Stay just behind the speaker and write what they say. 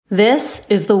This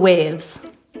is The Waves.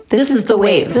 This is The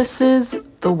Waves. This is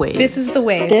The Waves. This is The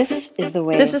Waves. This is The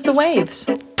Waves. This is The Waves.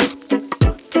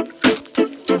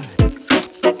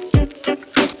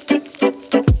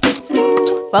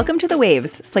 Welcome to The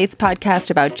Waves, Slate's podcast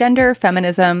about gender,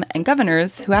 feminism, and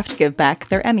governors who have to give back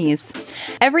their Emmys.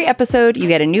 Every episode, you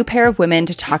get a new pair of women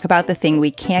to talk about the thing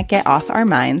we can't get off our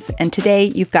minds. And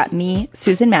today, you've got me,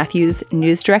 Susan Matthews,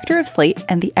 news director of Slate,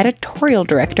 and the editorial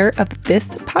director of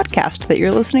this podcast that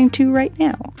you're listening to right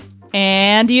now.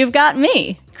 And you've got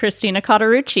me, Christina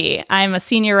Cauterucci. I'm a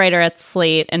senior writer at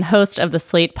Slate and host of the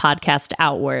Slate podcast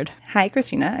Outward. Hi,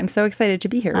 Christina. I'm so excited to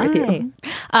be here with you.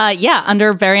 Yeah,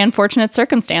 under very unfortunate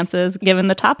circumstances, given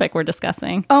the topic we're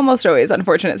discussing. Almost always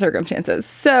unfortunate circumstances.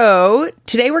 So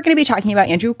today we're going to be talking about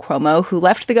Andrew Cuomo, who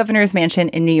left the governor's mansion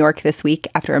in New York this week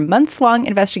after a months-long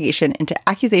investigation into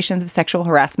accusations of sexual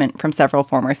harassment from several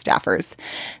former staffers.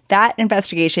 That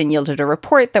investigation yielded a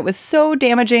report that was so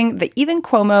damaging that even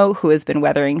Cuomo, who has been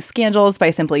weathering scandals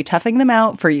by simply toughing them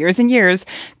out for years and years,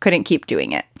 couldn't keep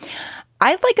doing it.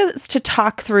 I'd like us to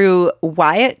talk through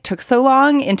why it took so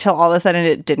long until all of a sudden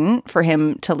it didn't for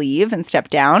him to leave and step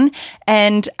down.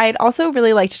 And I'd also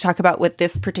really like to talk about what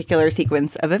this particular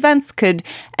sequence of events could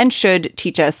and should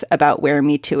teach us about where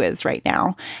Me Too is right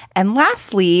now. And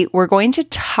lastly, we're going to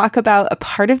talk about a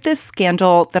part of this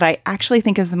scandal that I actually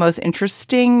think is the most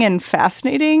interesting and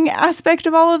fascinating aspect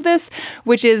of all of this,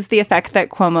 which is the effect that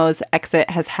Cuomo's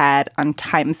exit has had on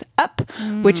Time's Up,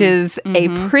 which is a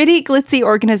pretty glitzy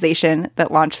organization that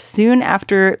launched soon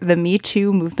after the Me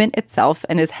Too movement itself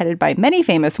and is headed by many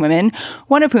famous women,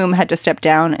 one of whom had to step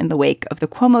down in the wake of the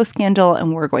Cuomo scandal,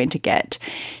 and we're going to get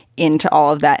into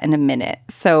all of that in a minute.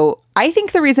 So I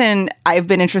think the reason I've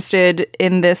been interested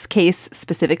in this case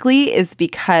specifically is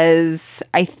because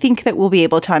I think that we'll be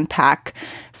able to unpack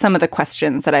some of the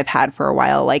questions that I've had for a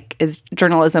while, like, is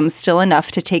journalism still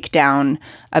enough to take down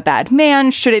a bad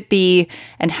man? Should it be?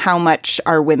 And how much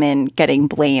are women getting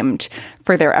blamed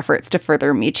for their efforts to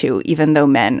further Me Too, even though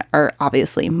men are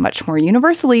obviously much more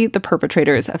universally the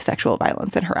perpetrators of sexual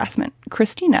violence and harassment?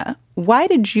 Christina, why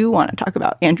did you want to talk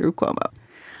about Andrew Cuomo?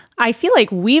 I feel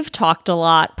like we've talked a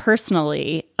lot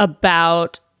personally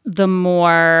about the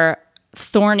more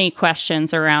thorny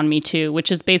questions around Me Too,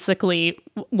 which is basically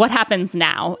what happens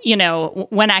now, you know,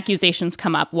 when accusations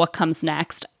come up, what comes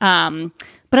next. But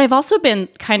I've also been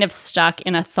kind of stuck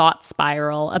in a thought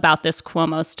spiral about this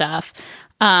Cuomo stuff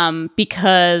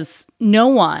because no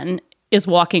one is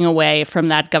walking away from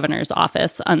that governor's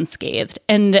office unscathed.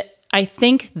 And I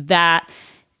think that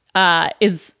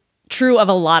is true of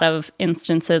a lot of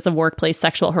instances of workplace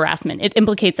sexual harassment. It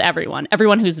implicates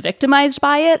everyone who's victimized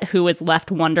by it, who is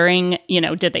left wondering, you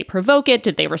know, did they provoke it?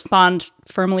 Did they respond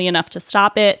firmly enough to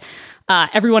stop it?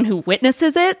 Everyone who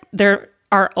witnesses it. There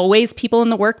are always people in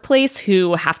the workplace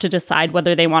who have to decide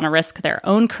whether they want to risk their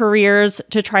own careers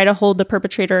to try to hold the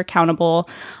perpetrator accountable.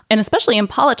 And especially in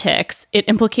politics, it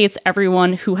implicates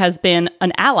everyone who has been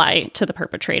an ally to the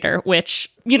perpetrator, which,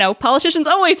 you know, politicians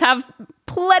always have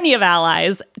plenty of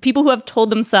allies, people who have told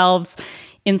themselves,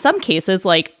 in some cases,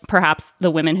 like perhaps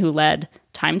the women who led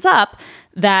Time's Up,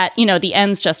 that, you know, the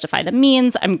ends justify the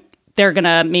means. They're going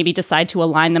to maybe decide to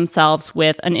align themselves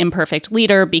with an imperfect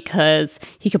leader because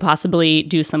he could possibly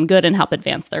do some good and help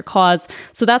advance their cause.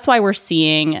 So that's why we're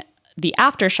seeing the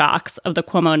aftershocks of the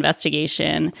Cuomo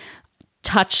investigation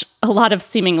touch a lot of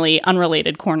seemingly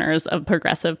unrelated corners of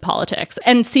progressive politics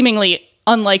and seemingly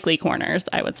unlikely corners,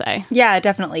 I would say. Yeah,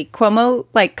 definitely. Cuomo,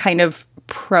 like, kind of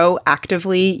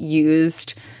proactively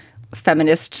used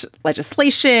feminist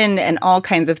legislation and all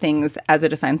kinds of things as a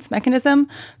defense mechanism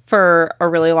for a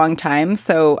really long time.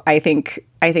 So I think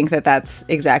that that's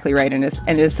exactly right, and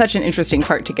is such an interesting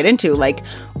part to get into. Like,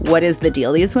 what is the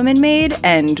deal these women made,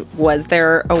 and was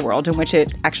there a world in which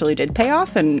it actually did pay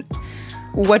off, and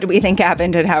what do we think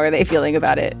happened, and how are they feeling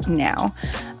about it now?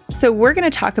 So we're going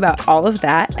to talk about all of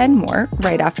that and more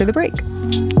right after the break.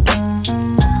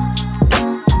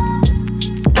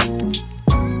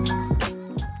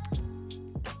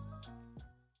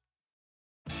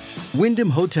 Wyndham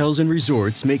Hotels and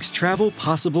Resorts makes travel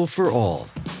possible for all.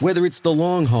 Whether it's the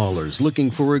long haulers looking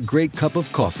for a great cup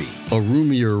of coffee, a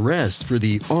roomier rest for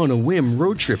the on-a-whim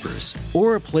road trippers,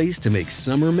 or a place to make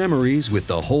summer memories with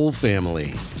the whole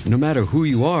family. No matter who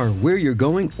you are, where you're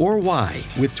going, or why,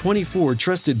 with 24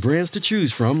 trusted brands to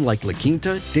choose from like La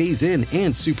Quinta, Days Inn,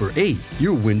 and Super 8,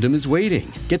 your Wyndham is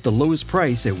waiting. Get the lowest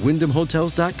price at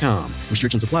WyndhamHotels.com.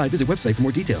 Restrictions apply. Visit website for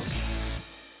more details.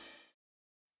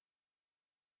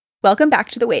 Welcome back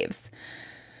to The Waves.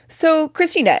 So,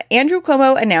 Christina, Andrew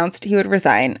Cuomo announced he would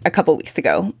resign a couple weeks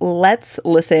ago. Let's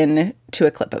listen to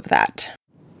a clip of that.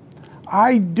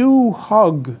 I do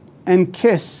hug and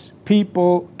kiss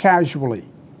people casually,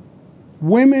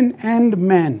 women and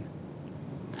men.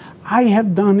 I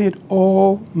have done it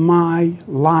all my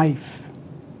life.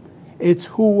 It's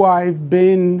who I've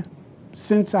been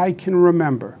since I can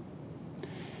remember.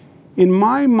 In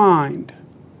my mind,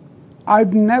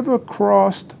 I've never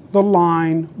crossed the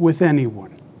line with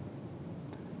anyone.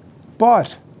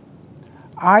 But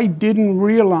I didn't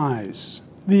realize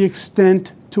the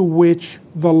extent to which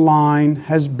the line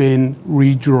has been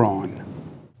redrawn.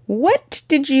 What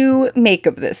did you make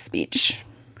of this speech?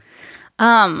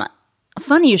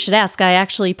 Funny you should ask. I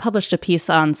actually published a piece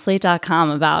on Slate.com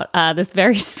about this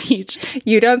very speech.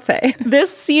 You don't say.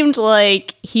 This seemed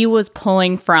like he was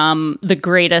pulling from the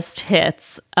greatest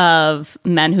hits of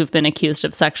men who've been accused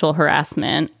of sexual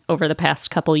harassment over the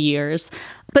past couple years.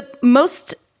 But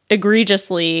most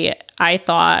egregiously, I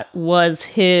thought, was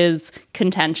his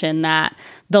contention that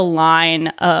the line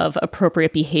of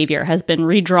appropriate behavior has been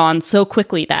redrawn so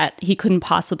quickly that he couldn't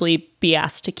possibly be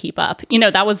asked to keep up. You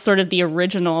know, that was sort of the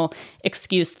original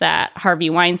excuse that Harvey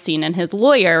Weinstein and his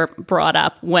lawyer brought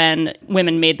up when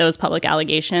women made those public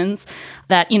allegations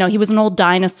that, you know, he was an old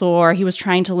dinosaur, he was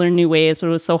trying to learn new ways, but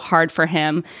it was so hard for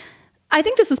him. I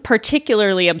think this is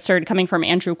particularly absurd coming from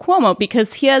Andrew Cuomo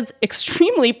because he has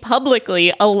extremely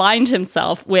publicly aligned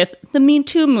himself with the Me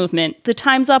Too movement, the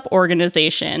Time's Up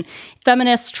organization,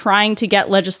 feminists trying to get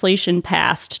legislation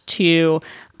passed to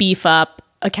beef up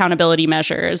accountability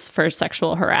measures for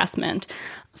sexual harassment.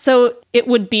 So it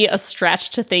would be a stretch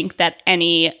to think that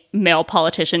any male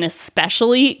politician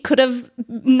especially could have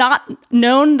not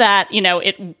known that, you know,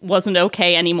 it wasn't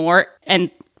okay anymore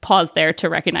and pause there to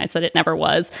recognize that it never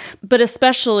was. But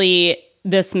especially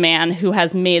this man who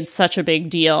has made such a big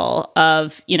deal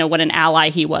of, you know, what an ally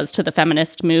he was to the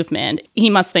feminist movement. He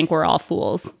must think we're all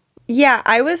fools. Yeah,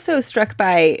 I was so struck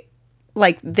by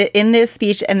in this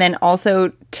speech, and then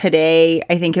also today,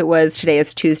 I think today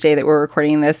is Tuesday that we're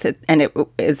recording this, and it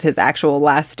is his actual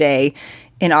last day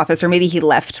in office, or maybe he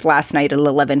left last night at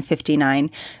 11:59.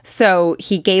 So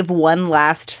he gave one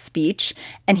last speech,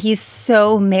 and he's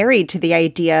so married to the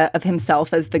idea of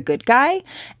himself as the good guy.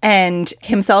 And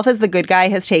himself as the good guy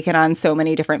has taken on so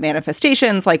many different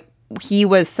manifestations. Like, he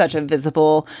was such a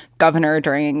visible governor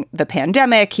during the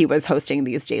pandemic. He was hosting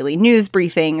these daily news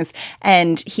briefings,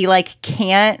 and he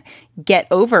can't get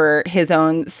over his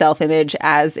own self-image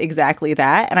as exactly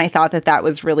that. And I thought that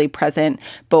was really present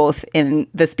both in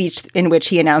the speech in which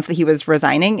he announced that he was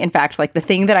resigning. In fact, the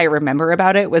thing that I remember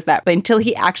about it was that until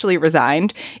he actually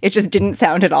resigned, it just didn't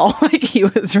sound at all like he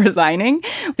was resigning.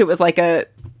 It was like a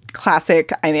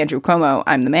classic, I'm Andrew Cuomo,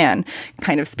 I'm the man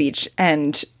kind of speech.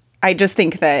 And I just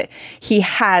think that he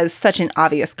has such an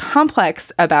obvious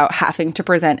complex about having to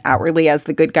present outwardly as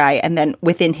the good guy. And then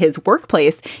within his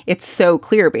workplace, it's so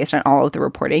clear based on all of the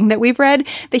reporting that we've read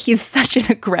that he's such an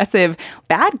aggressive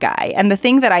bad guy. And the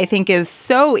thing that I think is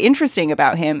so interesting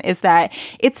about him is that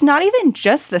it's not even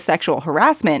just the sexual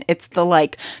harassment. It's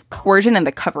the coercion and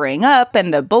the covering up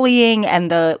and the bullying and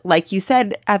the, like you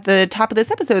said at the top of this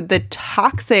episode, the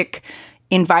toxic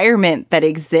environment that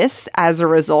exists as a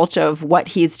result of what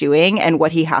he's doing and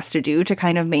what he has to do to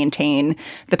kind of maintain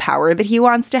the power that he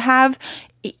wants to have.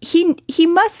 He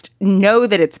must know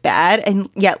that it's bad, and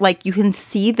yet you can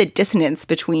see the dissonance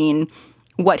between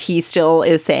what he still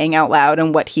is saying out loud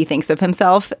and what he thinks of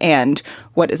himself and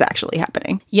what is actually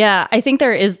happening. Yeah, I think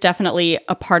there is definitely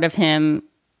a part of him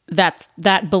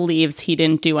that believes he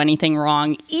didn't do anything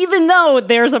wrong, even though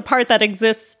there's a part that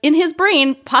exists in his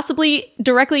brain, possibly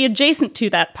directly adjacent to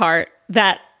that part,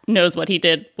 that knows what he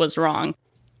did was wrong.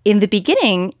 In the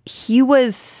beginning, he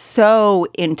was so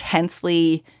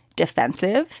intensely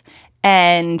defensive.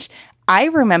 And I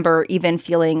remember even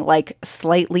feeling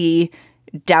slightly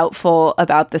doubtful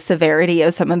about the severity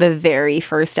of some of the very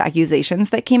first accusations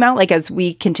that came out. As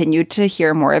we continued to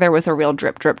hear more, there was a real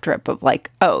drip, drip, drip of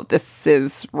oh, this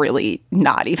is really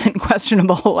not even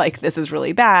questionable. This is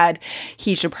really bad.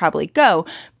 He should probably go.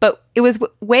 But it was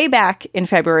way back in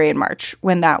February and March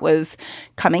when that was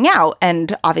coming out.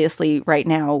 And obviously right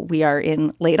now we are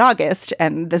in late August,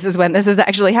 and this is when this has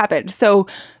actually happened. So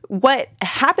what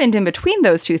happened in between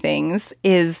those two things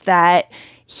is that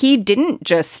he didn't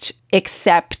just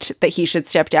accept that he should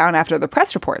step down after the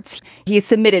press reports. He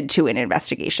submitted to an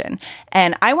investigation.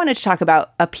 And I wanted to talk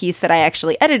about a piece that I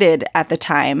actually edited at the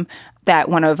time that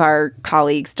one of our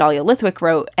colleagues, Dahlia Lithwick,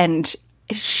 wrote. And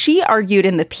she argued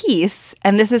in the piece,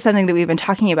 and this is something that we've been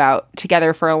talking about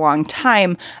together for a long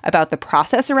time, about the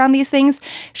process around these things.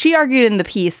 She argued in the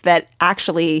piece that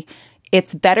actually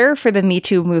it's better for the Me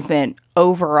Too movement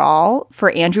overall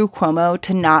for Andrew Cuomo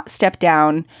to not step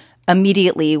down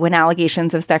immediately when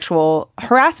allegations of sexual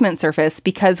harassment surface,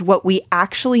 because what we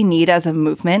actually need as a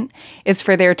movement is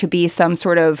for there to be some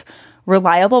sort of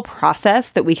reliable process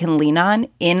that we can lean on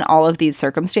in all of these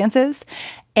circumstances.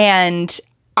 And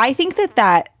I think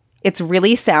that it's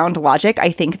really sound logic.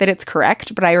 I think that it's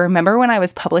correct. But I remember when I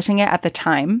was publishing it at the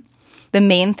time, the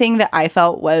main thing that I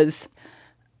felt was,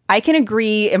 I can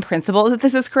agree in principle that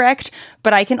this is correct,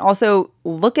 but I can also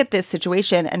look at this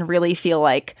situation and really feel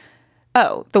like,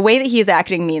 oh, the way that he's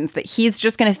acting means that he's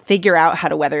just going to figure out how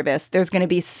to weather this. There's going to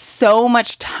be so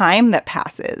much time that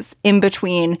passes in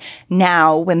between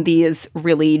now when these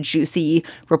really juicy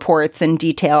reports and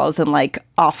details and like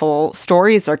awful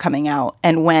stories are coming out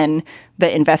and when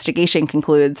the investigation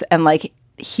concludes. And like,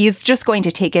 he's just going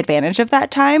to take advantage of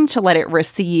that time to let it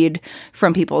recede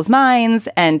from people's minds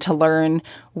and to learn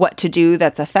what to do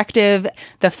that's effective.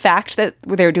 The fact that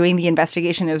they're doing the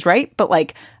investigation is right, but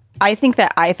like, I think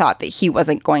that I thought that he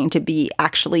wasn't going to be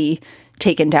actually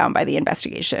taken down by the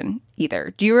investigation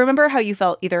either. Do you remember how you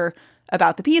felt either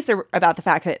about the piece or about the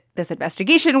fact that this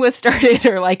investigation was started,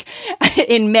 or like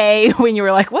in May when you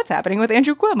were like, what's happening with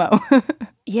Andrew Cuomo?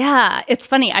 Yeah, it's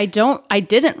funny. I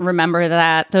didn't remember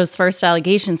that those first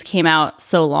allegations came out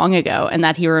so long ago and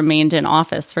that he remained in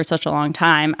office for such a long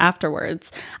time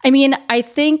afterwards. I mean, I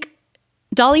think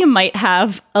Dahlia might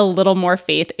have a little more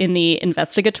faith in the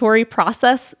investigatory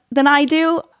process than I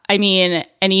do. I mean,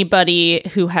 anybody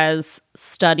who has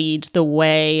studied the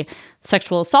way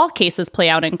sexual assault cases play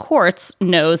out in courts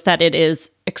knows that it is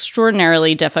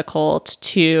extraordinarily difficult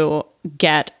to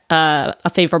get a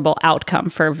favorable outcome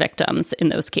for victims in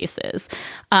those cases.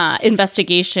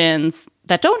 Investigations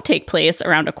that don't take place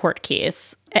around a court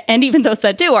case, and even those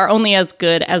that do, are only as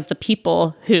good as the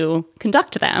people who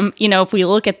conduct them. You know, if we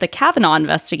look at the Kavanaugh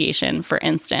investigation, for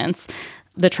instance,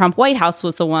 the Trump White House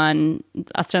was the one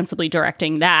ostensibly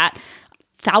directing that.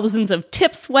 Thousands of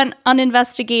tips went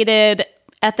uninvestigated.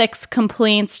 Ethics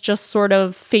complaints just sort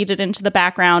of faded into the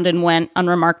background and went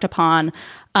unremarked upon.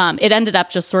 It ended up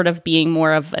just sort of being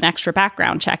more of an extra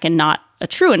background check and not a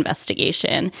true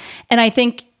investigation. And I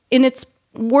think in its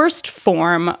worst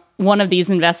form, one of these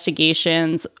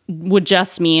investigations would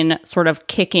just mean sort of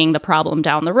kicking the problem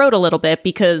down the road a little bit,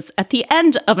 because at the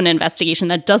end of an investigation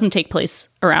that doesn't take place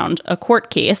around a court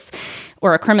case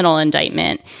or a criminal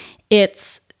indictment,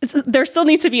 there still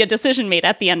needs to be a decision made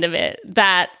at the end of it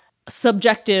that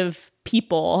subjective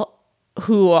people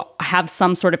who have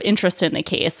some sort of interest in the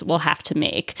case will have to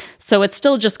make. So it's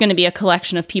still just going to be a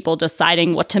collection of people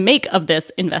deciding what to make of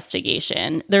this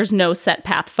investigation. There's no set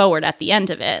path forward at the end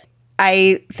of it.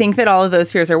 I think that all of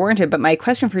those fears are warranted, but my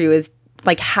question for you is,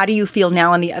 like, how do you feel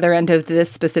now on the other end of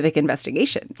this specific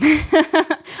investigation?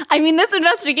 I mean, this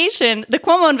investigation, the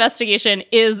Cuomo investigation,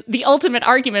 is the ultimate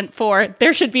argument for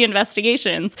there should be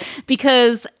investigations,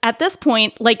 because at this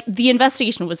point, like, the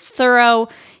investigation was thorough.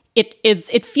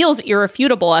 It feels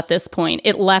irrefutable at this point.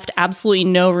 It left absolutely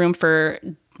no room for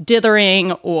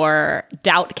dithering or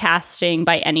doubt casting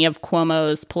by any of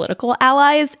Cuomo's political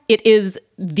allies. It is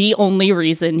the only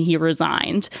reason he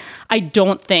resigned. I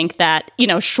don't think that,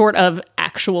 short of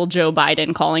actual Joe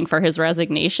Biden calling for his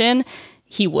resignation,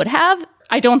 he would have.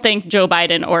 I don't think Joe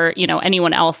Biden or,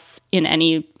 anyone else in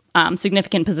any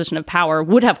significant position of power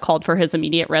would have called for his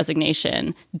immediate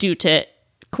resignation due to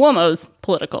Cuomo's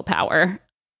political power.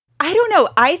 I don't know.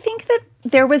 I think that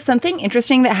there was something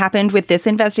interesting that happened with this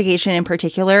investigation in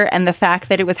particular, and the fact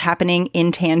that it was happening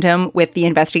in tandem with the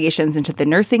investigations into the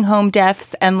nursing home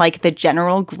deaths and like the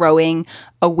general growing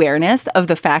awareness of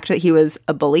the fact that he was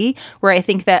a bully, where I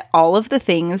think that all of the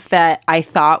things that I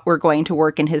thought were going to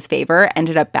work in his favor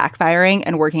ended up backfiring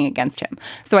and working against him.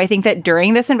 So I think that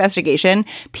during this investigation,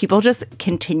 people just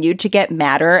continued to get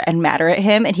madder and madder at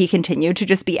him, and he continued to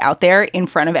just be out there in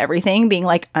front of everything being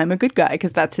like, I'm a good guy,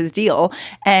 because that's his deal.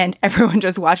 And everyone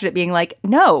just watched it being like,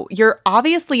 no, you're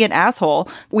obviously an asshole.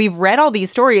 We've read all these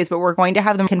stories, but we're going to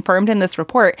have them confirmed in this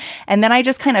report. And then I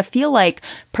just kind of feel like,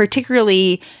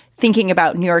 particularly thinking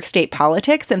about New York State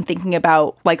politics and thinking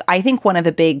about, like, I think one of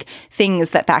the big things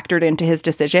that factored into his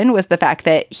decision was the fact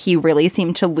that he really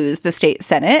seemed to lose the state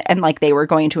Senate and like they were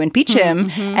going to impeach him.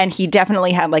 Mm-hmm. And he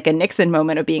definitely had like a Nixon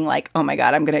moment of being like, oh my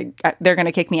God, they're going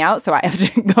to kick me out. So I have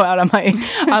to go out on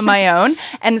my own.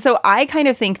 And so I kind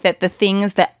of think that the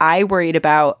things that I worried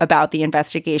about the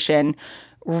investigation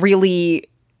really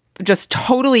just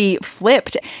totally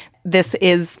flipped. This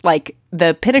is like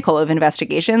the pinnacle of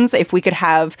investigations. If we could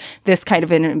have this kind of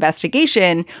an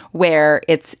investigation where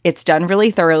it's done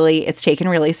really thoroughly, it's taken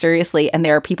really seriously, and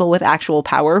there are people with actual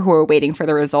power who are waiting for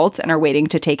the results and are waiting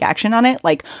to take action on it,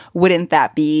 like, wouldn't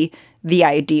that be the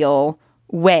ideal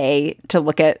way to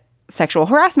look at sexual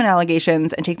harassment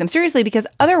allegations and take them seriously, because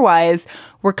otherwise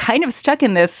we're kind of stuck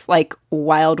in this like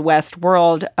Wild West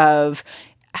world of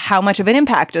how much of an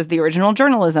impact does the original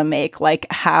journalism make? Like,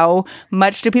 how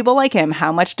much do people like him?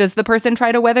 How much does the person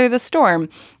try to weather the storm?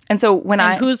 And so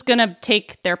who's going to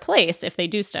take their place if they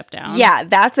do step down? Yeah,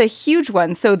 that's a huge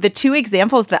one. So the two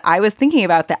examples that I was thinking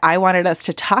about that I wanted us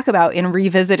to talk about in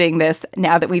revisiting this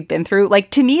now that we've been through, like,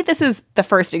 to me, this is the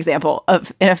first example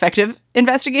of an effective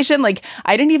investigation. Like,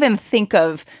 I didn't even think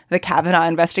of the Kavanaugh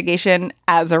investigation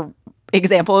as a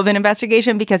example of an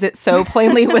investigation because it so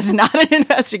plainly was not an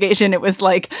investigation. It was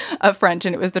like a front,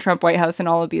 and it was the Trump White House and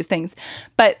all of these things.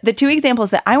 But the two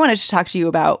examples that I wanted to talk to you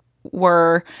about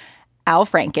were Al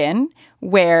Franken,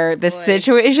 where the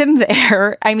situation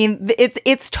there, I mean,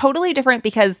 it's totally different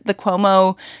because the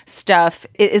Cuomo stuff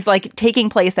is like taking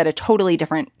place at a totally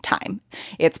different time.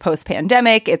 It's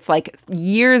post-pandemic. It's like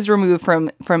years removed from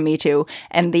Me Too.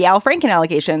 And the Al Franken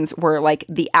allegations were like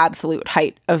the absolute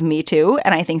height of Me Too.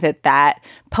 And I think that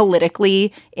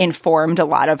politically informed a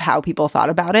lot of how people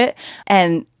thought about it.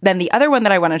 And then the other one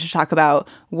that I wanted to talk about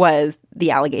was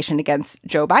the allegation against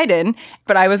Joe Biden.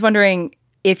 But I was wondering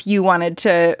if you wanted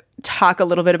to talk a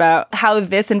little bit about how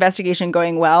this investigation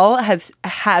going well has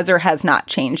or has not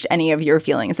changed any of your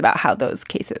feelings about how those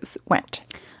cases went.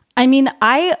 I mean,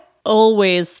 I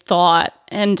always thought,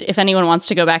 and if anyone wants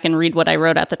to go back and read what I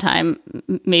wrote at the time,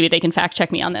 maybe they can fact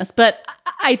check me on this, but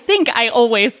I think I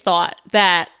always thought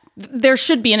that there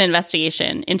should be an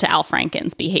investigation into Al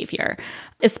Franken's behavior,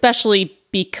 especially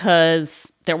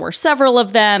because there were several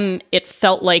of them. It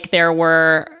felt like there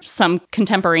were some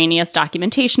contemporaneous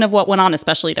documentation of what went on,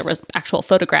 especially there was actual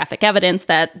photographic evidence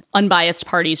that unbiased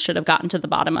parties should have gotten to the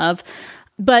bottom of.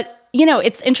 But, you know,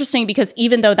 it's interesting because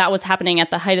even though that was happening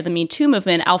at the height of the Me Too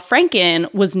movement, Al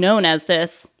Franken was known as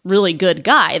this really good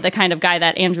guy, the kind of guy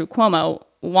that Andrew Cuomo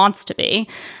wants to be.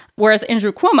 Whereas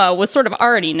Andrew Cuomo was sort of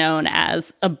already known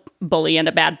as a bully and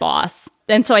a bad boss.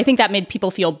 And so I think that made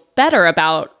people feel better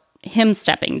about him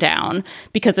stepping down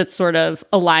because it's sort of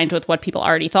aligned with what people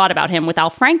already thought about him. With Al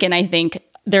Franken, I think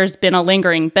there's been a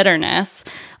lingering bitterness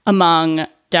among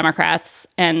Democrats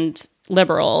and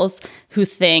liberals who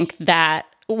think that,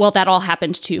 well, that all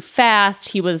happened too fast.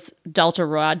 He was dealt a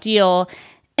raw deal.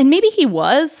 And maybe he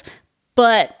was,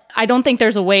 but I don't think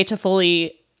there's a way to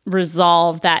fully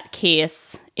resolve that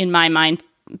case in my mind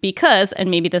because,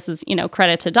 and maybe this is, you know,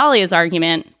 credit to Dahlia's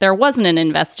argument, there wasn't an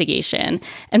investigation.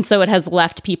 And so it has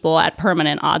left people at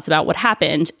permanent odds about what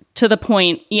happened to the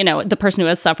point, you know, the person who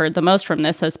has suffered the most from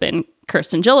this has been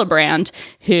Kirsten Gillibrand,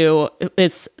 who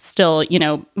is still, you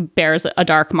know, bears a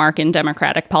dark mark in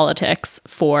Democratic politics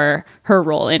for her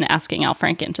role in asking Al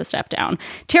Franken to step down.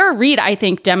 Tara Reade, I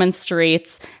think,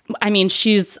 demonstrates, I mean,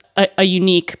 she's a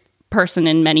unique person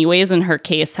in many ways, and her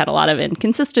case had a lot of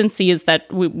inconsistencies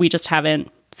that we just haven't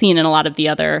seen in a lot of the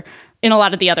other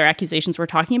accusations we're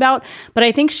talking about. But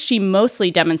I think she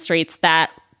mostly demonstrates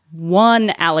that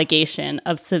one allegation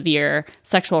of severe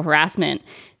sexual harassment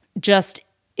just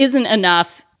isn't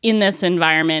enough in this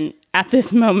environment at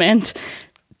this moment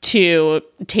to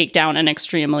take down an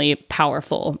extremely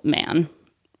powerful man.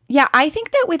 Yeah, I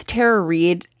think that with Tara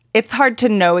Reade, it's hard to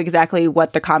know exactly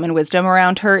what the common wisdom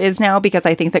around her is now, because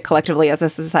I think that collectively as a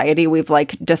society, we've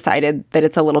like decided that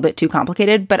it's a little bit too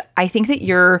complicated. But I think that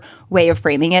your way of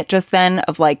framing it just then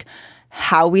of like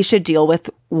how we should deal with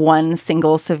one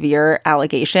single severe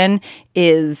allegation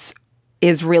is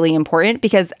really important,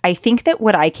 because I think that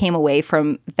what I came away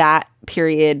from that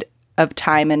period of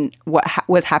time and what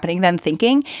was happening then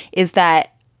thinking is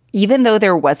that even though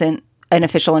there wasn't an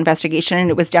official investigation, and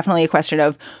it was definitely a question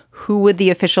of who would the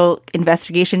official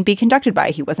investigation be conducted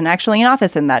by. He wasn't actually in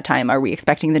office in that time. Are we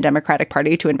expecting the Democratic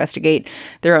Party to investigate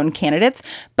their own candidates?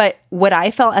 But what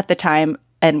I felt at the time,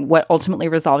 and what ultimately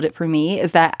resolved it for me,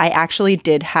 is that I actually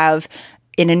did have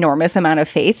an enormous amount of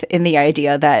faith in the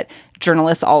idea that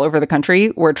journalists all over the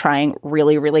country were trying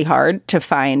really, really hard to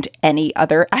find any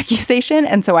other accusation.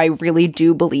 And so I really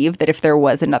do believe that if there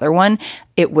was another one,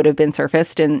 it would have been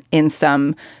surfaced in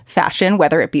some fashion,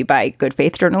 whether it be by good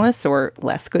faith journalists or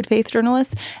less good faith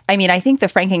journalists. I mean, I think the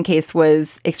Franken case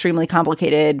was extremely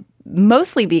complicated,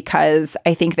 mostly because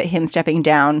I think that him stepping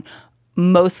down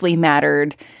mostly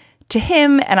mattered to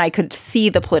him. And I could see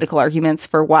the political arguments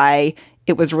for why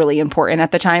it was really important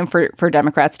at the time for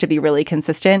Democrats to be really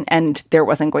consistent, and there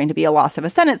wasn't going to be a loss of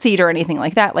a Senate seat or anything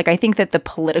like that. Like, I think that the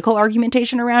political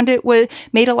argumentation around it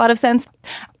made a lot of sense.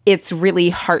 It's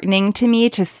really heartening to me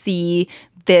to see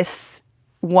this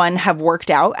one have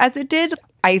worked out as it did.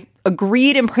 I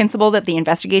agreed in principle that the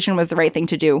investigation was the right thing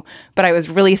to do, but I was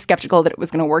really skeptical that it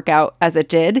was going to work out as it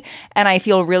did. And I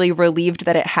feel really relieved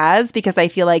that it has, because I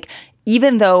feel like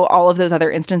even though all of those other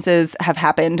instances have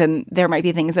happened and there might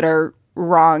be things that are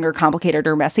wrong or complicated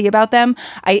or messy about them,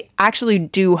 I actually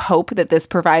do hope that this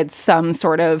provides some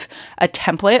sort of a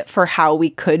template for how we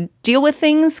could deal with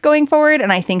things going forward.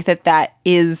 And I think that that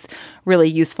is really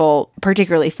useful,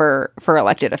 particularly for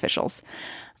elected officials.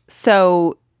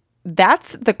 So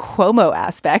that's the Cuomo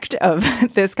aspect of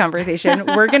this conversation.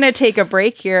 We're going to take a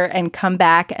break here and come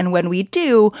back. And when we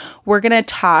do, we're going to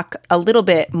talk a little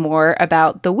bit more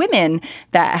about the women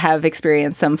that have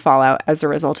experienced some fallout as a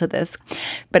result of this.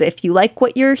 But if you like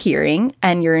what you're hearing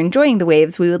and you're enjoying The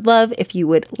Waves, we would love if you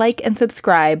would like and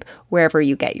subscribe wherever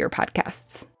you get your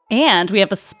podcasts. And we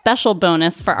have a special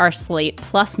bonus for our Slate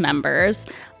Plus members.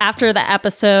 After the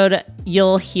episode,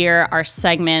 you'll hear our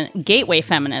segment Gateway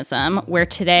Feminism, where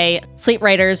today Slate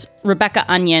writers Rebecca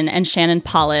Onion and Shannon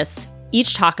Paulus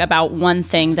each talk about one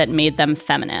thing that made them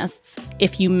feminists.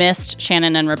 If you missed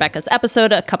Shannon and Rebecca's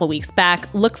episode a couple weeks back,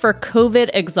 look for COVID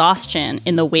exhaustion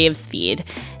in the Waves feed.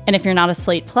 And if you're not a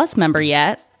Slate Plus member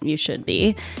yet, you should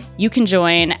be, you can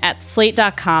join at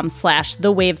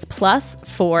slate.com/thewavesplus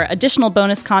for additional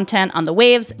bonus content on The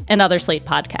Waves and other Slate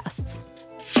podcasts.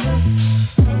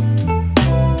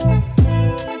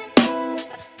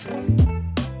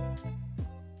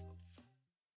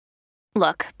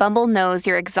 Look, Bumble knows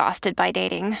you're exhausted by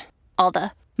dating. All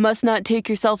the must not take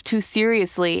yourself too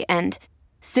seriously and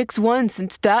 6'1"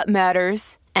 since that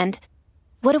matters. And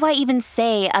what do I even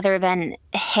say other than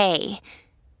hey?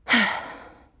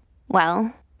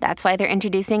 Well, that's why they're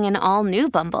introducing an all-new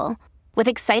Bumble with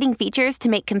exciting features to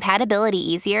make compatibility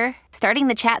easier, starting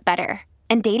the chat better,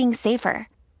 and dating safer.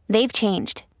 They've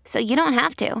changed, so you don't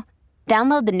have to.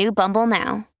 Download the new Bumble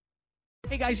now.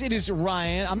 Hey guys, it is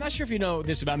Ryan. I'm not sure if you know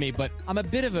this about me, but I'm a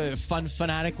bit of a fun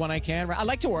fanatic when I can. I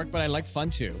like to work, but I like fun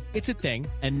too. It's a thing.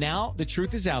 And now the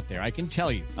truth is out there. I can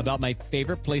tell you about my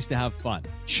favorite place to have fun.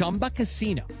 Chumba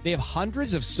Casino. They have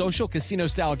hundreds of social casino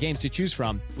style games to choose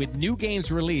from with new games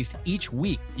released each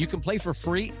week. You can play for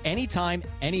free anytime,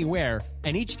 anywhere.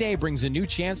 And each day brings a new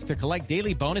chance to collect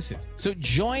daily bonuses. So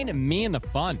join me in the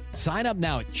fun. Sign up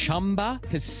now at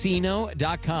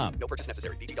ChumbaCasino.com. No purchase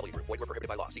necessary. VGW Group. Void where prohibited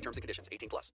by law. See terms and conditions.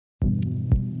 18+.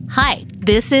 Hi,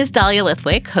 this is Dahlia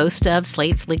Lithwick, host of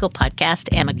Slate's legal podcast,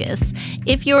 Amicus.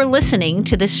 If you're listening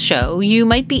to this show, you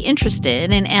might be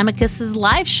interested in Amicus's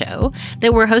live show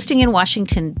that we're hosting in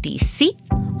Washington, D.C.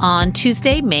 on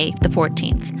Tuesday, May the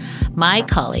 14th. My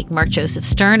colleague, Mark Joseph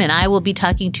Stern, and I will be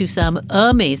talking to some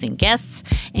amazing guests,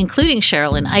 including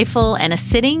Sherrilyn Ifill and a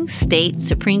sitting state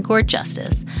Supreme Court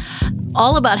justice,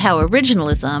 all about how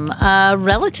originalism, a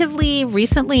relatively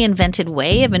recently invented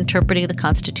way of interpreting the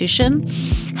Constitution,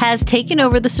 has taken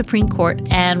over the Supreme Court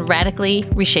and radically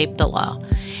reshaped the law.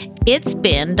 It's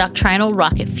been doctrinal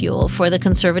rocket fuel for the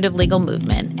conservative legal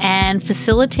movement and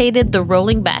facilitated the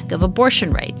rolling back of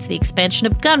abortion rights, the expansion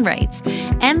of gun rights,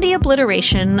 and the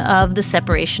obliteration of the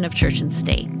separation of church and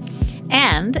state.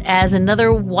 And as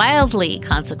another wildly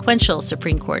consequential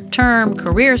Supreme Court term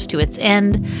careers to its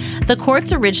end, the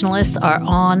court's originalists are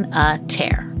on a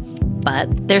tear.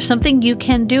 But there's something you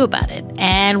can do about it,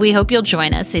 and we hope you'll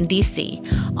join us in D.C.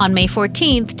 on May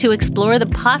 14th to explore the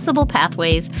possible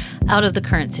pathways out of the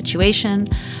current situation.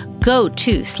 Go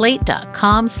to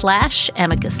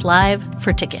slate.com/Amicus Live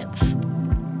for tickets.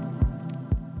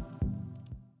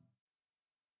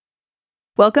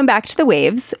 Welcome back to The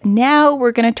Waves. Now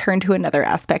we're going to turn to another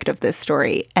aspect of this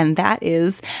story, and that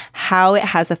is how it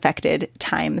has affected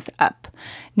Time's Up.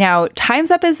 Now, Time's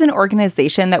Up is an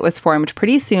organization that was formed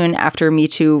pretty soon after Me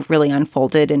Too really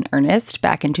unfolded in earnest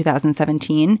back in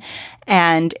 2017,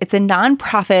 and it's a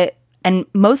nonprofit. And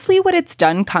mostly what it's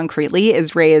done concretely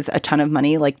is raise a ton of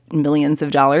money, like millions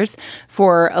of dollars,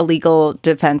 for a legal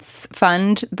defense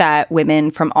fund that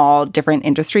women from all different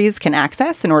industries can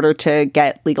access in order to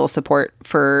get legal support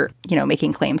for,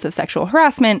 making claims of sexual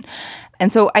harassment.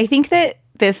 And so I think that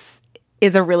this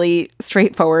is a really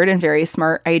straightforward and very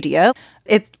smart idea.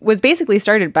 It was basically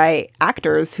started by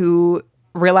actors who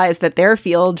realized that their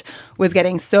field was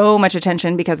getting so much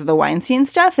attention because of the Weinstein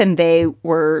stuff, and they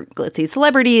were glitzy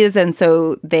celebrities, and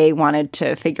so they wanted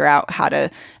to figure out how to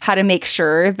make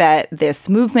sure that this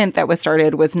movement that was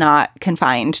started was not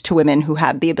confined to women who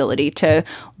had the ability to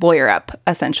lawyer up,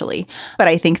 essentially. But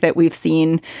I think that we've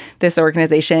seen this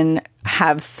organization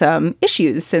have some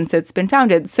issues since it's been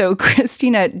founded. So,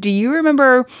 Christina, do you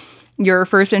remember your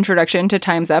first introduction to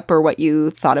Time's Up or what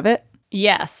you thought of it?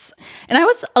 Yes. And I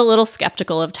was a little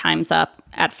skeptical of Time's Up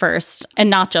at first, and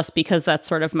not just because that's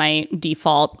sort of my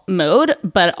default mode,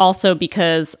 but also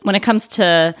because when it comes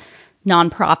to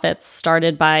nonprofits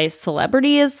started by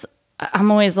celebrities,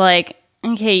 I'm always like,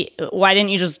 okay, why didn't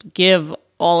you just give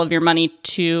all of your money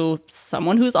to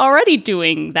someone who's already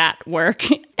doing that work.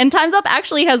 And Time's Up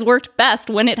actually has worked best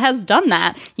when it has done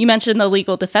that. You mentioned the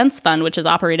Legal Defense Fund, which is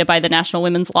operated by the National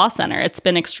Women's Law Center. It's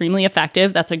been extremely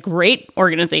effective. That's a great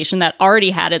organization that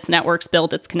already had its networks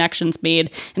built, its connections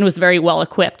made, and was very well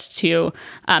equipped to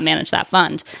manage that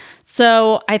fund.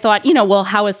 So I thought, well,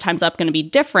 how is Time's Up going to be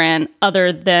different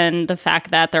other than the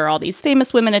fact that there are all these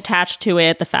famous women attached to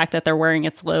it, the fact that they're wearing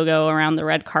its logo around the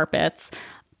red carpets?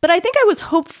 But I think I was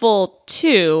hopeful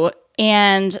too,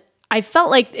 and I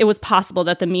felt like it was possible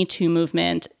that the Me Too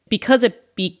movement, because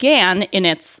it began in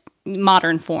its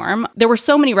modern form, there were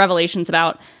so many revelations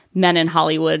about men in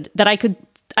Hollywood that I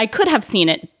could have seen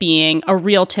it being a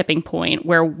real tipping point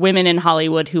where women in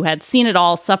Hollywood who had seen it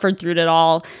all, suffered through it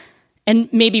all, and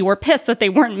maybe were pissed that they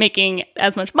weren't making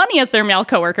as much money as their male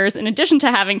coworkers, in addition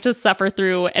to having to suffer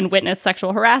through and witness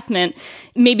sexual harassment,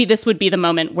 maybe this would be the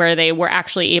moment where they were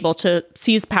actually able to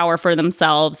seize power for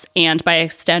themselves and, by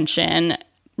extension,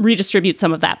 redistribute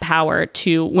some of that power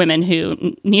to women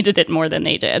who needed it more than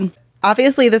they did.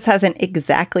 Obviously, this hasn't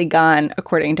exactly gone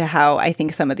according to how I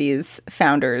think some of these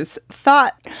founders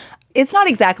thought. It's not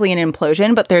exactly an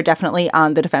implosion, but they're definitely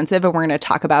on the defensive, and we're going to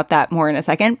talk about that more in a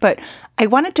second. But I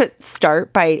wanted to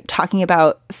start by talking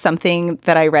about something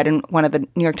that I read in one of the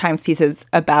New York Times pieces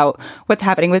about what's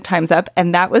happening with Time's Up,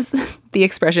 and that was the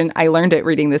expression, I learned it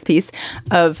reading this piece,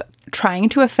 of trying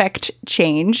to affect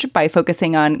change by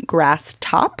focusing on grass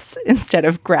tops instead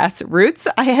of grass roots.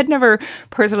 I had never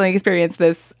personally experienced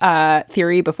this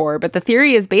theory before, but the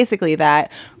theory is basically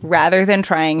that rather than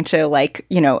trying to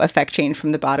affect change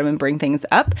from the bottom and bring things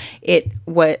up,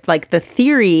 the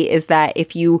theory is that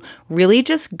if you really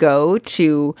just go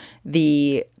to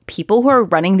the people who are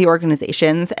running the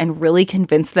organizations and really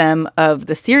convince them of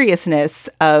the seriousness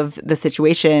of the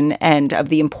situation and of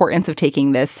the importance of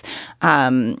taking this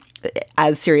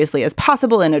as seriously as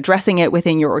possible and addressing it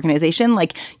within your organization,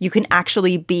 you can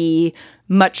actually be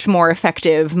much more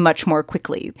effective much more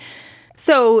quickly.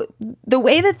 So the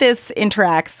way that this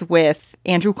interacts with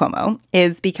Andrew Cuomo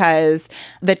is because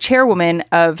the chairwoman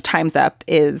of Time's Up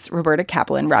is Roberta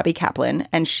Kaplan, Robbie Kaplan,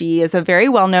 and she is a very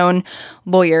well-known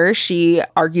lawyer. She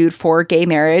argued for gay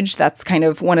marriage. That's kind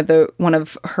of one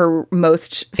of her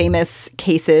most famous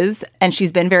cases, and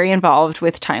she's been very involved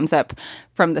with Time's Up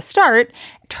from the start.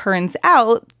 Turns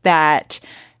out that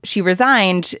she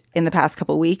resigned in the past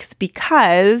couple of weeks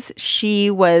because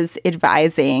she was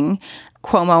advising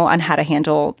Cuomo on how to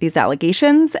handle these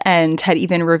allegations and had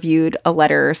even reviewed a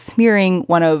letter smearing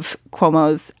one of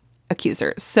Cuomo's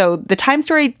accusers. So the Times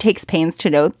story takes pains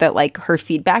to note that her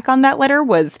feedback on that letter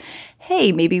was,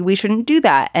 hey, maybe we shouldn't do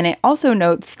that. And it also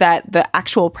notes that the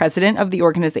actual president of the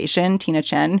organization, Tina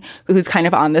Chen, who's kind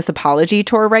of on this apology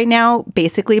tour right now,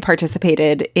 basically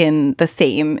participated in the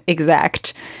same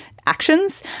exact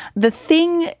actions. The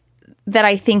thing that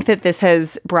I think that this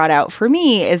has brought out for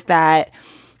me is that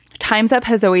Time's Up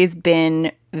has always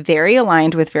been very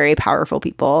aligned with very powerful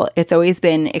people. It's always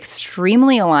been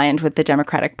extremely aligned with the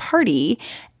Democratic Party.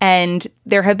 And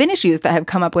there have been issues that have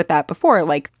come up with that before.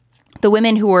 The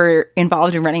women who were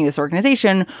involved in running this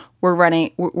organization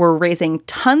were raising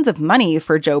tons of money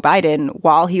for Joe Biden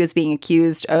while he was being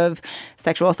accused of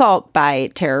sexual assault by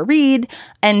Tara Reade.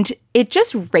 And it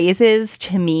just raises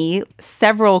to me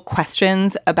several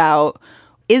questions about,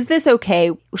 is this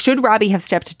okay? Should Robbie have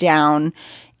stepped down?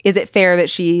 Is it fair that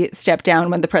she stepped down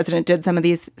when the president did some of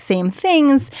these same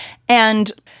things?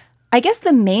 And I guess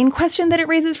the main question that it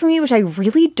raises for me, which I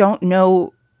really don't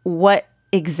know what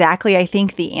exactly I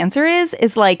think the answer is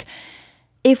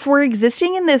if we're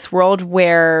existing in this world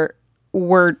where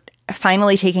we're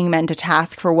finally taking men to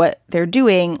task for what they're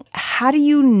doing, how do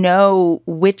you know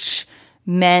which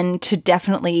men to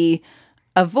definitely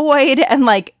avoid? And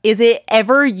is it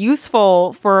ever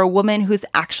useful for a woman who's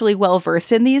actually well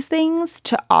versed in these things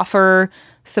to offer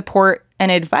support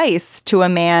and advice to a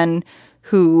man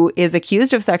who is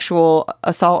accused of sexual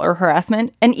assault or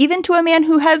harassment, and even to a man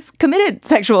who has committed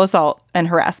sexual assault and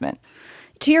harassment?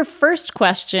 To your first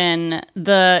question,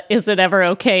 is it ever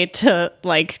okay to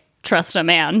trust a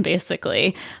man,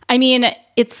 basically? I mean,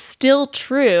 it's still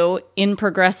true in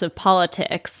progressive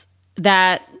politics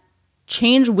that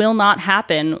change will not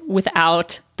happen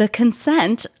without the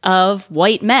consent of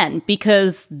white men,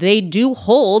 because they do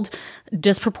hold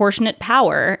disproportionate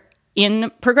power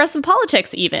in progressive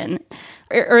politics even.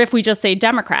 Or if we just say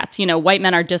Democrats, white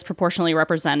men are disproportionately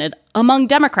represented among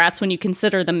Democrats when you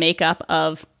consider the makeup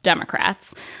of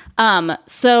Democrats.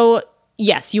 So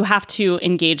yes, you have to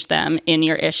engage them in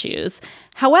your issues.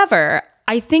 However,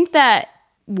 I think that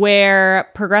where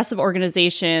progressive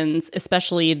organizations,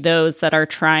 especially those that are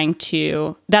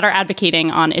advocating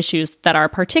on issues that are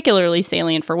particularly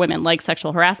salient for women, like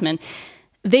sexual harassment,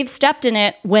 they've stepped in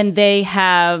it when they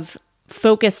have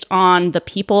focused on the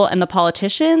people and the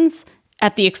politicians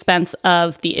at the expense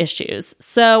of the issues.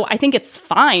 So I think it's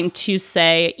fine to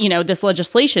say, this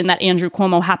legislation that Andrew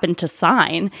Cuomo happened to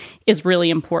sign is really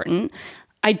important.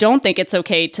 I don't think it's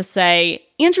okay to say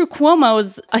Andrew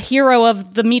Cuomo's a hero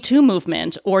of the Me Too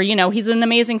movement, or, he's an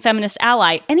amazing feminist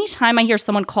ally. Anytime I hear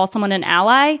someone call someone an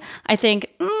ally, I think,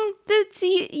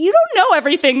 you don't know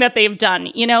everything that they've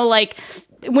done.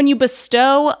 When you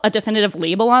bestow a definitive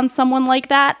label on someone like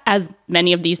that, as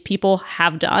many of these people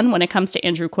have done when it comes to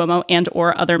Andrew Cuomo and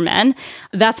or other men,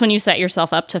 that's when you set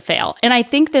yourself up to fail. And I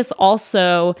think this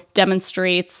also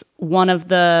demonstrates one of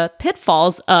the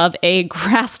pitfalls of a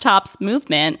grass tops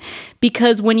movement,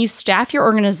 because when you staff your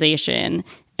organization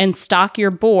and stock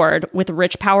your board with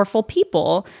rich, powerful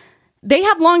people, they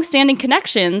have longstanding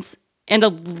connections and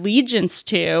allegiance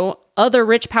to other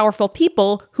rich, powerful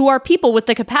people who are people with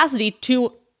the capacity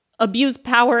to abuse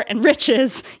power and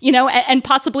riches, and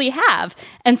possibly have.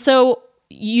 And so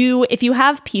if you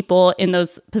have people in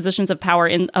those positions of power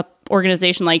in an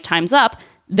organization like Time's Up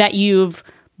that you've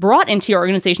brought into your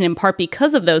organization in part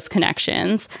because of those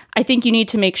connections, I think you need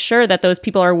to make sure that those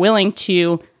people are willing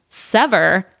to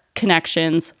sever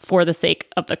connections for the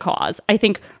sake of the cause. I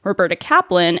think Roberta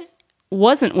Kaplan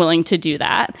wasn't willing to do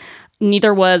that.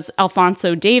 Neither was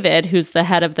Alphonso David, who's the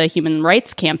head of the Human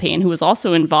Rights Campaign, who was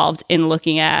also involved in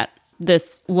looking at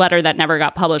this letter that never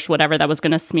got published, whatever, that was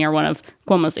going to smear one of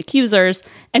Cuomo's accusers,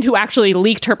 and who actually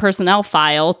leaked her personnel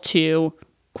file to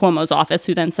Cuomo's office,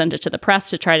 who then sent it to the press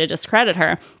to try to discredit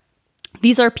her.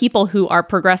 These are people who are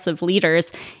progressive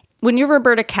leaders. When you're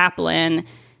Roberta Kaplan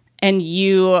and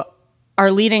you are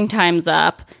leading Time's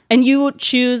Up and you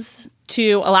choose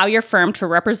to allow your firm to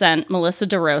represent Melissa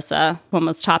DeRosa,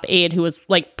 Cuomo's top aide, who was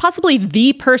possibly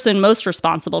the person most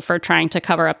responsible for trying to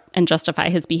cover up and justify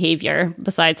his behavior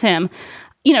besides him,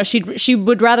 she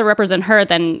would rather represent her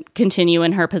than continue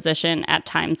in her position at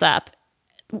Time's Up.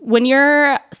 When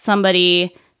you're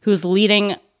somebody who's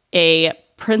leading a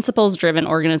principles-driven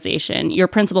organization, your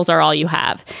principles are all you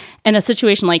have. And a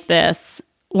situation like this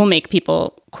will make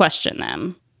people question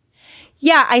them.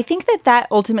 Yeah, I think that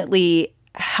ultimately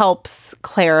helps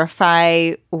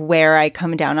clarify where I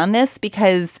come down on this,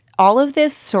 because all of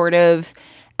this sort of,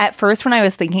 at first when I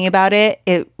was thinking about it,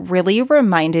 it really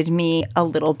reminded me a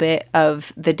little bit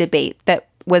of the debate that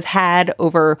was had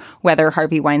over whether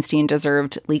Harvey Weinstein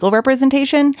deserved legal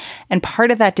representation. And part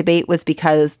of that debate was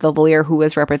because the lawyer who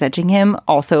was representing him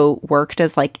also worked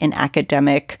as an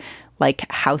academic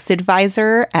house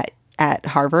advisor at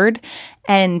Harvard.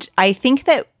 And I think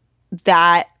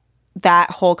that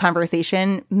whole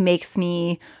conversation makes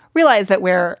me realize that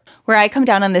where I come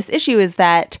down on this issue is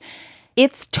that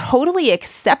it's totally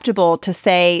acceptable to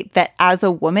say that as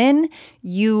a woman,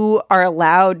 you are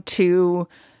allowed to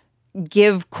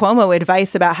give Cuomo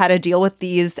advice about how to deal with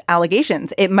these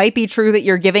allegations. It might be true that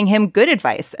you're giving him good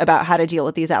advice about how to deal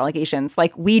with these allegations.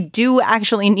 We do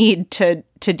actually need to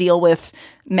deal with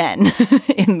men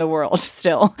in the world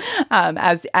still,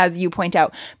 as you point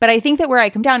out. But I think that where I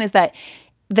come down is that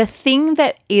the thing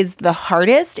that is the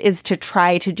hardest is to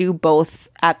try to do both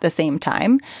at the same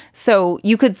time. So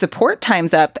you could support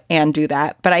Time's Up and do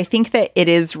that, but I think that it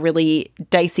is really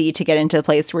dicey to get into the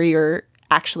place where you're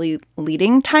actually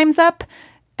leading Time's Up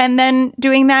and then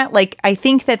doing that. I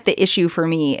think that the issue for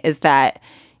me is that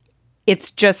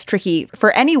it's just tricky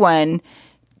for anyone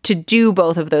to do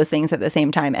both of those things at the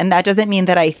same time. And that doesn't mean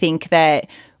that I think that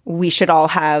we should all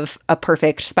have a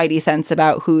perfect spidey sense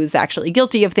about who's actually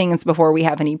guilty of things before we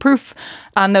have any proof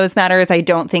on those matters. I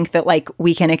don't think that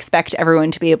we can expect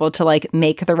everyone to be able to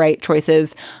make the right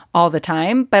choices all the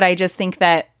time. But I just think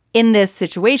that in this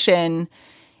situation,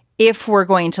 if we're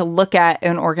going to look at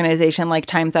an organization like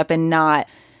Time's Up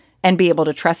and be able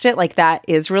to trust it, that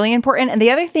is really important. And the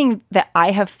other thing that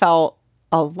I have felt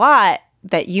a lot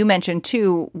that you mentioned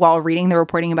too while reading the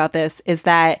reporting about this is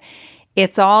that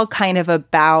it's all kind of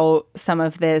about some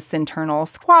of this internal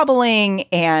squabbling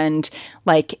and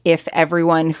if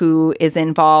everyone who is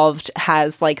involved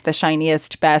has the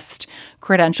shiniest, best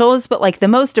credentials. But the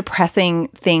most depressing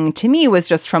thing to me was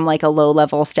just from a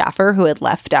low-level staffer who had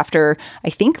left after, I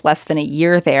think, less than a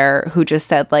year there, who just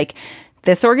said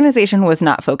this organization was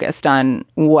not focused on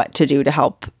what to do to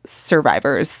help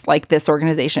survivors. This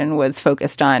organization was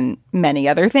focused on many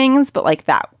other things, but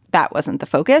that wasn't the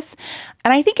focus.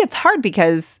 And I think it's hard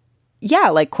because,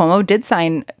 Cuomo did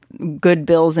sign good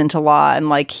bills into law, and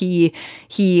like he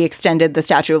extended the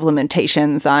statute of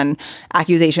limitations on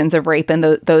accusations of rape, and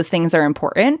those things are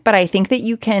important. But I think that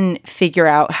you can figure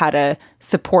out how to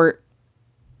support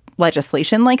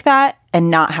legislation like that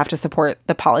and not have to support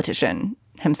the politician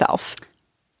himself.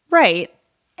 Right.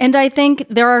 And I think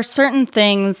there are certain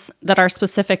things that are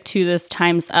specific to this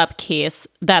Time's Up case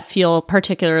that feel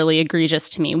particularly egregious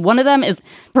to me. One of them is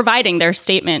providing their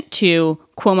statement to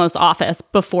Cuomo's office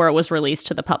before it was released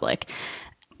to the public.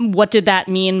 What did that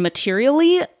mean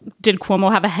materially? Did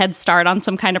Cuomo have a head start on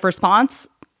some kind of response?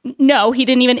 No, he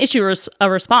didn't even issue a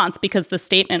response because the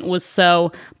statement was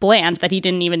so bland that he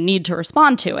didn't even need to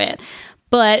respond to it.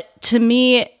 But to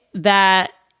me,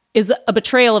 that is a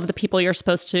betrayal of the people you're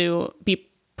supposed to be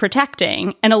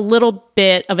protecting, and a little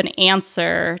bit of an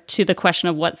answer to the question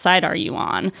of what side are you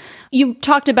on. You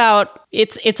talked about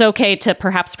it's okay to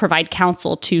perhaps provide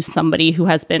counsel to somebody who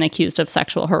has been accused of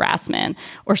sexual harassment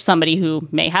or somebody who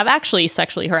may have actually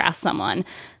sexually harassed someone.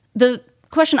 The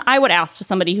question I would ask to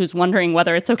somebody who's wondering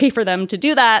whether it's okay for them to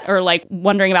do that or like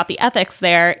wondering about the ethics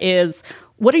there is,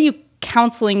 what are you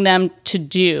counseling them to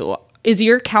do? Is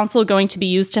your counsel going to be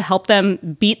used to help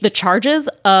them beat the charges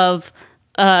of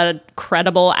a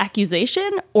credible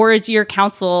accusation, or is your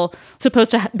counsel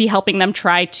supposed to be helping them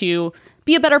try to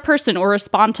be a better person or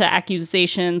respond to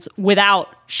accusations without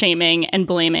shaming and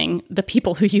blaming the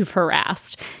people who you've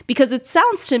harassed? Because it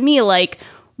sounds to me like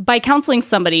by counseling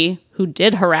somebody who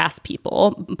did harass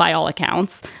people, by all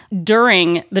accounts,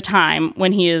 during the time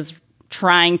when he is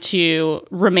trying to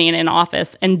remain in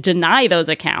office and deny those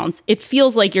accounts, it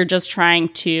feels like you're just trying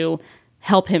to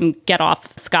help him get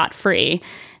off scot-free,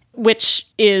 which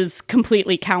is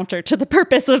completely counter to the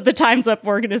purpose of the Time's Up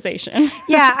organization.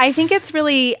 Yeah, I think it's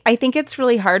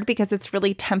really hard because it's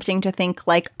really tempting to think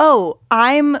like, oh,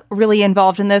 I'm really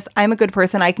involved in this. I'm a good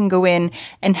person. I can go in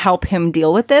and help him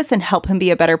deal with this and help him be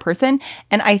a better person.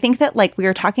 And I think that, like we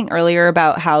were talking earlier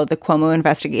about how the Cuomo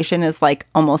investigation is like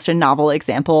almost a novel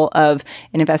example of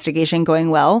an investigation going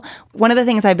well. One of the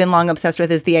things I've been long obsessed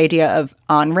with is the idea of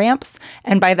on-ramps.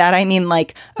 And by that, I mean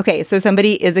like, okay, so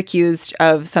somebody is accused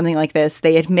of something like this.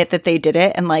 They admit that they did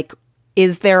it, and like,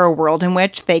 is there a world in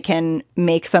which they can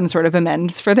make some sort of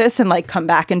amends for this and like come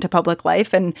back into public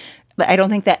life? And I don't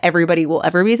think that everybody will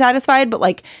ever be satisfied, but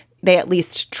like they at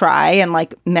least try, and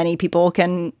like many people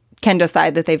can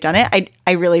decide that they've done it.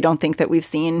 I really don't think that we've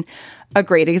seen a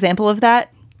great example of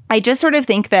that. I just sort of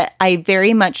think that I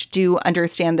very much do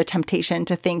understand the temptation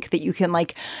to think that you can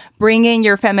like bring in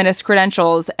your feminist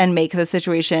credentials and make the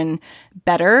situation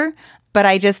better. But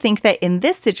I just think that in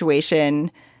this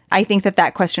situation, I think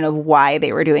that question of why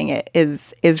they were doing it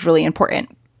is really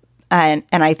important. And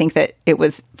I think that it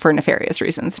was for nefarious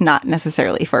reasons, not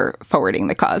necessarily for forwarding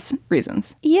the cause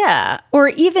reasons. Yeah. Or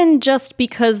even just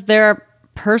because their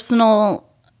personal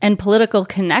and political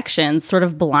connections sort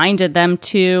of blinded them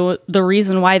to the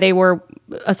reason why they were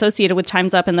associated with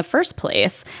Time's Up in the first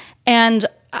place. And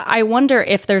I wonder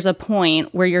if there's a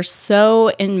point where you're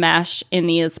so enmeshed in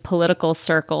these political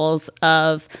circles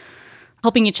of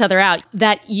helping each other out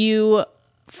that you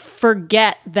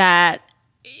forget that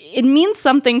it means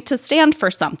something to stand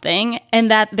for something, and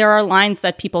that there are lines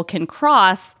that people can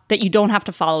cross that you don't have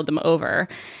to follow them over.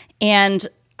 And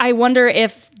I wonder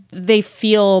if they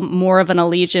feel more of an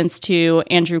allegiance to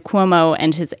Andrew Cuomo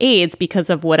and his aides because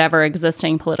of whatever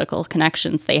existing political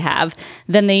connections they have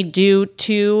than they do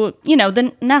to, you know,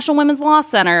 the National Women's Law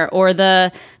Center or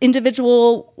the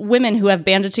individual women who have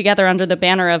banded together under the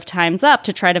banner of Time's Up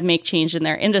to try to make change in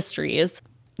their industries.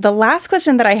 The last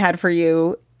question that I had for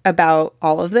you about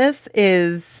all of this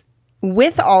is,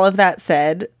 with all of that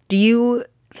said, do you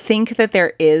think that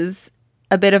there is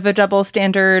a bit of a double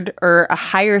standard or a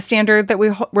higher standard that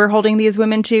we're holding these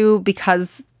women to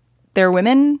because they're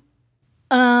women?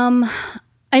 I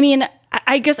mean,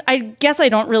 I guess I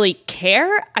don't really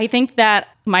care. I think that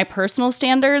my personal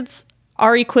standards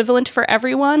are equivalent for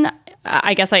everyone.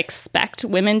 I guess I expect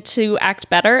women to act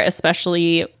better,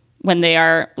 especially when they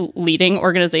are leading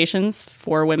organizations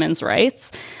for women's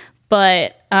rights.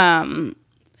 But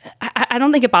I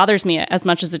don't think it bothers me as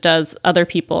much as it does other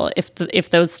people if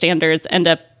those standards end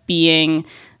up being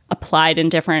applied in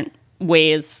different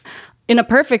ways. In a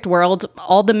perfect world,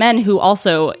 all the men who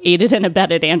also aided and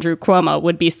abetted Andrew Cuomo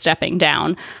would be stepping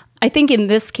down. I think in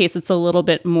this case, it's a little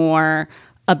bit more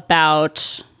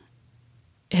about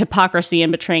hypocrisy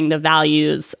and betraying the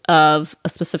values of a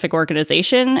specific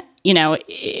organization. You know,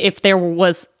 if there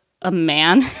was a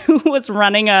man who was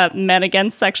running a Men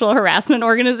Against Sexual Harassment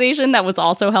organization that was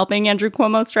also helping Andrew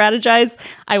Cuomo strategize,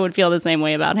 I would feel the same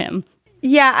way about him.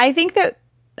 Yeah, I think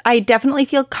I definitely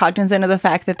feel cognizant of the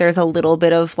fact that there's a little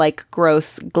bit of like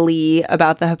gross glee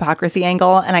about the hypocrisy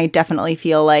angle. And I definitely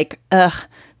feel like,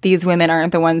 these women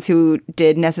aren't the ones who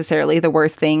did necessarily the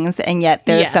worst things. And yet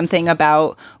there's something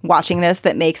about watching this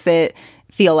that makes it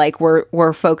feel like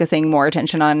we're focusing more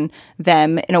attention on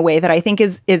them in a way that I think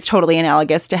is totally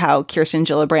analogous to how Kirsten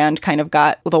Gillibrand kind of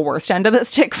got the worst end of the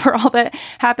stick for all that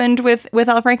happened with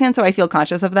Elle Franken. So I feel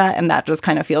conscious of that. And that just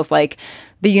kind of feels like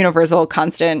the universal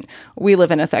constant. We live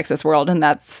in a sexist world, and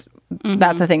that's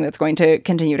a thing that's going to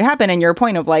continue to happen. And your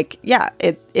point of like,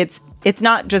 it's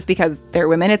not just because they're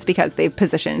women, it's because they've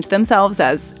positioned themselves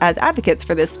as advocates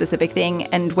for this specific thing.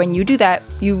 And when you do that,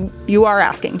 you are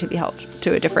asking to be held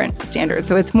to a different standard.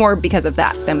 So it's more because of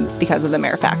that than because of the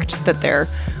mere fact that they're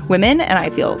women. And I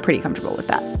feel pretty comfortable with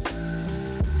that.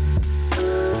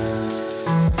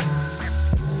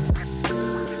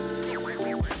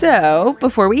 So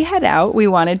before we head out, we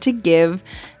wanted to give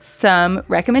some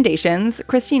recommendations.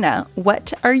 Christina,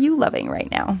 what are you loving right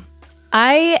now?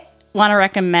 I want to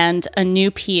recommend a new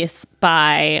piece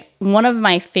by one of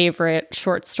my favorite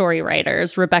short story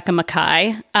writers, Rebecca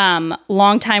Makkai.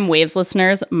 Longtime Waves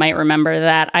listeners might remember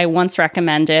that I once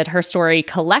recommended her story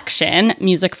collection,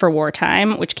 Music for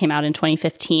Wartime, which came out in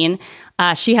 2015.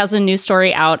 She has a new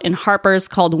story out in Harper's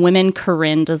called Women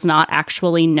Corinne Does Not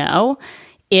Actually Know.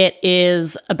 It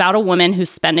is about a woman who's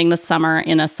spending the summer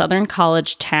in a southern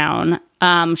college town.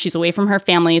 She's away from her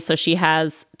family, so she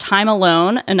has time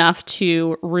alone enough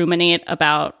to ruminate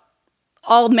about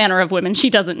all manner of women she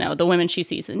doesn't know. The women she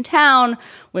sees in town,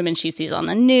 women she sees on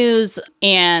the news,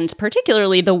 and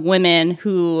particularly the women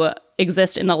who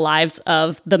exist in the lives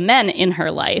of the men in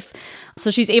her life. So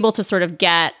she's able to sort of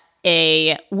get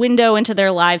a window into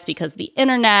their lives because the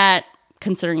internet,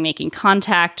 considering making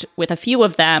contact with a few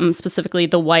of them, specifically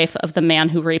the wife of the man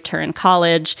who raped her in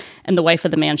college and the wife of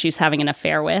the man she's having an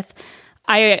affair with.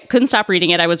 I couldn't stop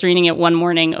reading it. I was reading it one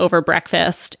morning over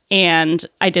breakfast, and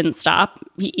I didn't stop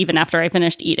even after I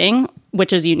finished eating,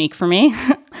 which is unique for me.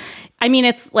 I mean,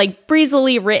 it's like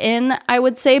breezily written, I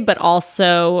would say, but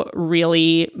also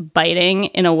really biting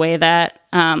in a way that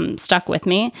stuck with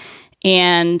me.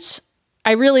 And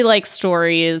I really like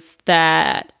stories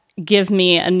that give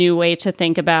me a new way to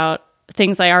think about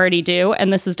things I already do,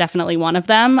 and this is definitely one of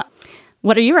them.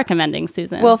 What are you recommending,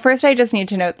 Susan? Well, first, I just need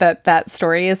to note that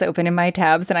story is open in my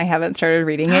tabs, and I haven't started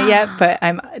reading it yet, but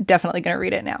I'm definitely going to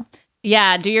read it now.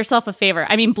 Yeah, do yourself a favor.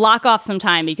 I mean, block off some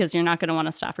time because you're not going to want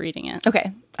to stop reading it.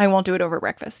 Okay, I won't do it over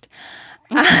breakfast.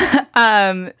 So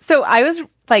I was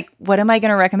like, what am I going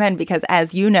to recommend? Because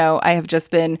as you know, I have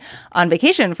just been on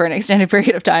vacation for an extended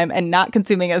period of time and not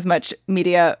consuming as much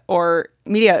media or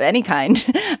media of any kind,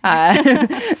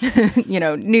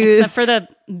 news. Except for the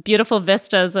beautiful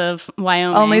vistas of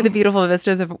Wyoming. Only the beautiful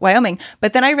vistas of Wyoming.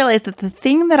 But then I realized that the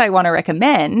thing that I want to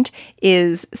recommend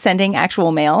is sending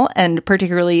actual mail, and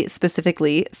particularly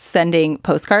specifically sending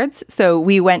postcards. So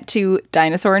we went to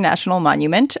Dinosaur National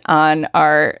Monument on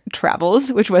our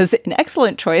travels, which was an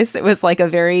excellent choice. It was like a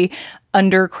very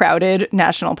undercrowded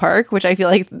national park, which I feel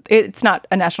like it's not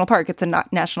a national park, it's a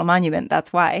national monument.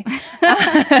 That's why,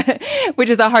 which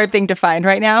is a hard thing to find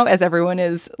right now as everyone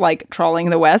is like trawling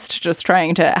the West, just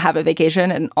trying to have a vacation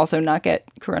and also not get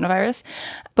coronavirus.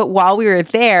 But while we were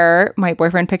there, my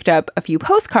boyfriend picked up a few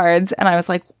postcards and I was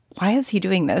like, why is he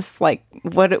doing this? Like,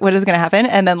 what is going to happen?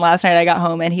 And then last night I got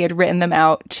home and he had written them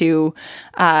out to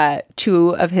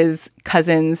two of his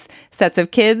cousins' sets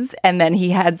of kids. And then he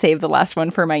had saved the last one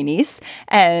for my niece.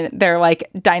 And they're like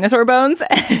dinosaur bones.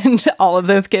 And all of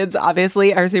those kids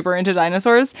obviously are super into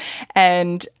dinosaurs.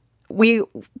 And we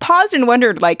paused and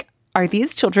wondered, like, are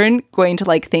these children going to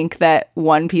like think that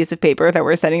one piece of paper that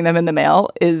we're sending them in the mail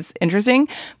is interesting?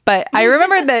 But I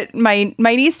remember that my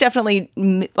niece definitely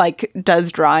like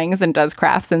does drawings and does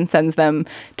crafts and sends them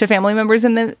to family members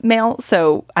in the mail.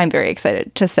 So I'm very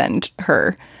excited to send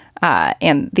her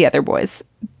and the other boys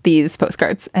these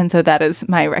postcards. And so that is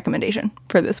my recommendation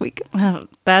for this week. Oh,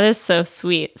 that is so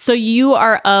sweet. So you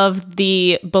are of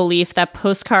the belief that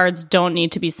postcards don't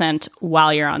need to be sent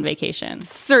while you're on vacation?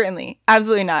 Certainly.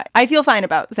 Absolutely not. I feel fine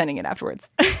about sending it afterwards.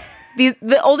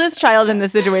 The oldest child in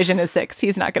this situation is 6.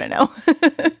 He's not going to know.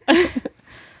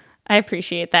 I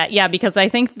appreciate that. Yeah, because I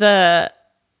think the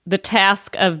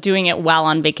task of doing it while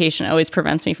on vacation always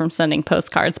prevents me from sending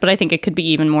postcards, but I think it could be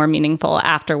even more meaningful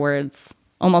afterwards,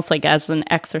 almost like as an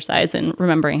exercise in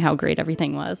remembering how great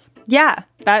everything was. Yeah,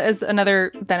 that is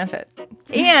another benefit.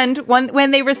 And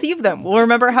when they receive them, we'll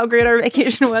remember how great our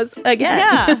vacation was again.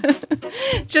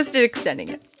 Yeah. Just extending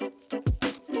it.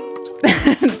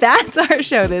 That's our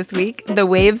show this week. The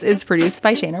Waves is produced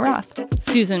by Shayna Roth.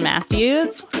 Susan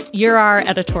Matthews, you're our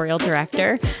editorial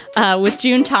director, with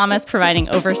June Thomas providing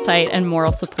oversight and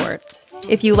moral support.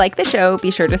 If you like the show,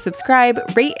 be sure to subscribe,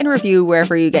 rate, and review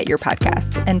wherever you get your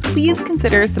podcasts. And please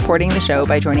consider supporting the show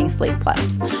by joining Slate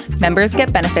Plus. Members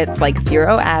get benefits like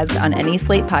 0 ads on any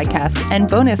Slate podcast and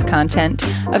bonus content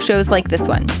of shows like this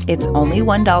one. It's only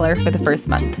 $1 for the first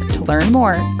month. To learn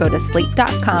more, go to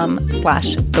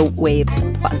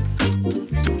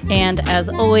slate.com/thewavesplus. And as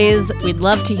always, we'd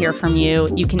love to hear from you.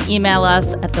 You can email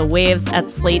us at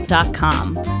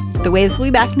thewaves@slate.com. The Waves will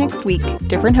be back next week.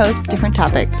 Different host, different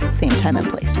topic, same time and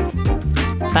place.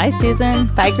 Bye, Susan.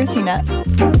 Bye, Christina.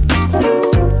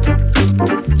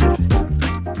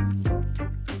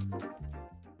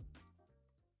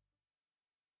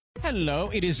 Hello,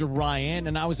 it is Ryan,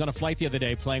 and I was on a flight the other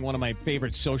day playing one of my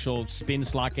favorite social spin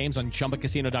slot games on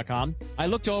ChumbaCasino.com. I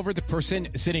looked over at the person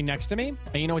sitting next to me,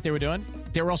 and you know what they were doing?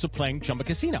 They were also playing Chumba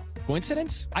Casino.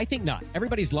 Coincidence? I think not.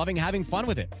 Everybody's loving having fun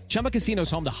with it. Chumba Casino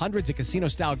is home to hundreds of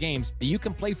casino-style games that you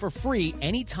can play for free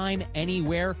anytime,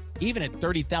 anywhere, even at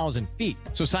 30,000 feet.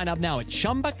 So sign up now at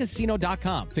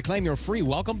ChumbaCasino.com to claim your free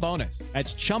welcome bonus.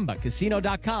 That's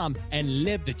ChumbaCasino.com and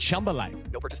live the Chumba life.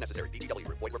 No purchase necessary. VGW.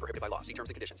 Void where prohibited by law. See terms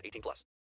and conditions. 18+.